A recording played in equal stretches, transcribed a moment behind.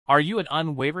Are you an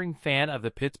unwavering fan of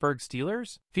the Pittsburgh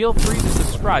Steelers? Feel free to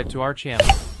subscribe to our channel,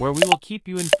 where we will keep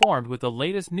you informed with the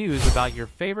latest news about your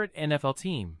favorite NFL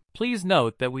team. Please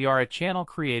note that we are a channel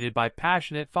created by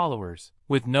passionate followers,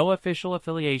 with no official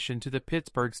affiliation to the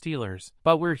Pittsburgh Steelers,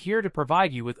 but we're here to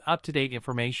provide you with up-to-date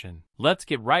information. Let's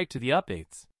get right to the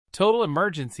updates. Total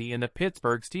emergency in the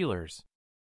Pittsburgh Steelers.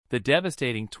 The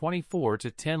devastating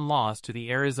 24-10 loss to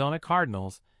the Arizona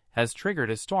Cardinals has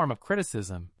triggered a storm of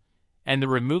criticism, and the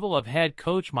removal of head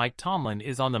coach Mike Tomlin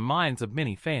is on the minds of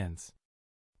many fans.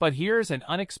 But here's an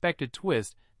unexpected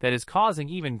twist that is causing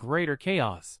even greater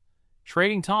chaos.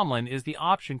 Trading Tomlin is the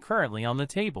option currently on the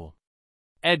table.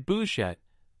 Ed Bouchette,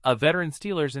 a veteran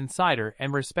Steelers insider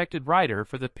and respected writer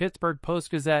for the Pittsburgh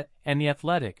Post-Gazette and The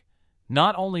Athletic,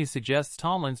 not only suggests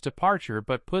Tomlin's departure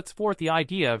but puts forth the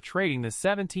idea of trading the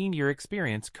 17-year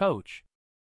experienced coach.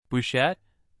 Bouchette,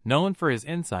 known for his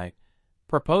insight,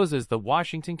 proposes the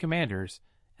Washington Commanders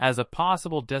as a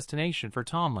possible destination for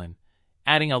Tomlin,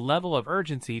 adding a level of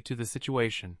urgency to the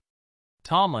situation.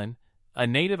 Tomlin, a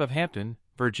native of Hampton,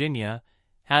 Virginia,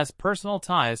 has personal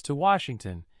ties to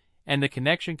Washington, and the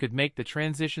connection could make the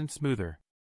transition smoother.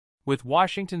 With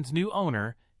Washington's new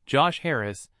owner, Josh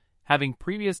Harris, having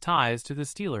previous ties to the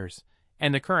Steelers,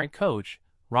 and the current coach,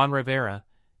 Ron Rivera,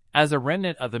 as a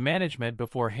remnant of the management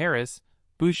before Harris,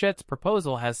 Bouchette's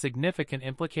proposal has significant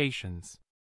implications.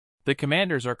 The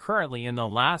Commanders are currently in the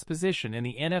last position in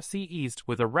the NFC East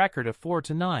with a record of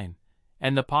 4-9,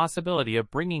 and the possibility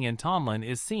of bringing in Tomlin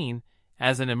is seen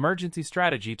as an emergency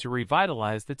strategy to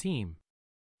revitalize the team.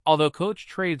 Although coach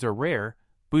trades are rare,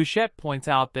 Bouchette points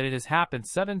out that it has happened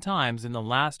 7 times in the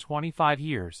last 25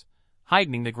 years,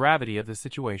 heightening the gravity of the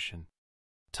situation.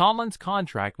 Tomlin's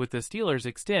contract with the Steelers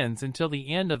extends until the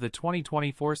end of the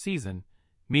 2024 season,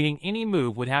 meaning any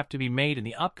move would have to be made in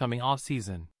the upcoming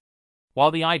offseason.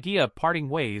 While the idea of parting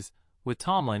ways with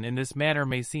Tomlin in this manner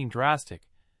may seem drastic,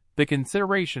 the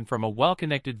consideration from a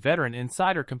well-connected veteran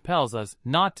insider compels us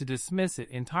not to dismiss it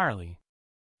entirely.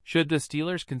 Should the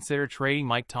Steelers consider trading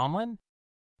Mike Tomlin?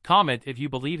 Comment if you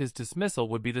believe his dismissal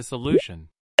would be the solution.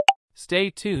 Stay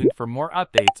tuned for more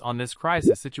updates on this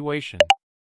crisis situation.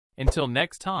 Until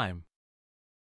next time.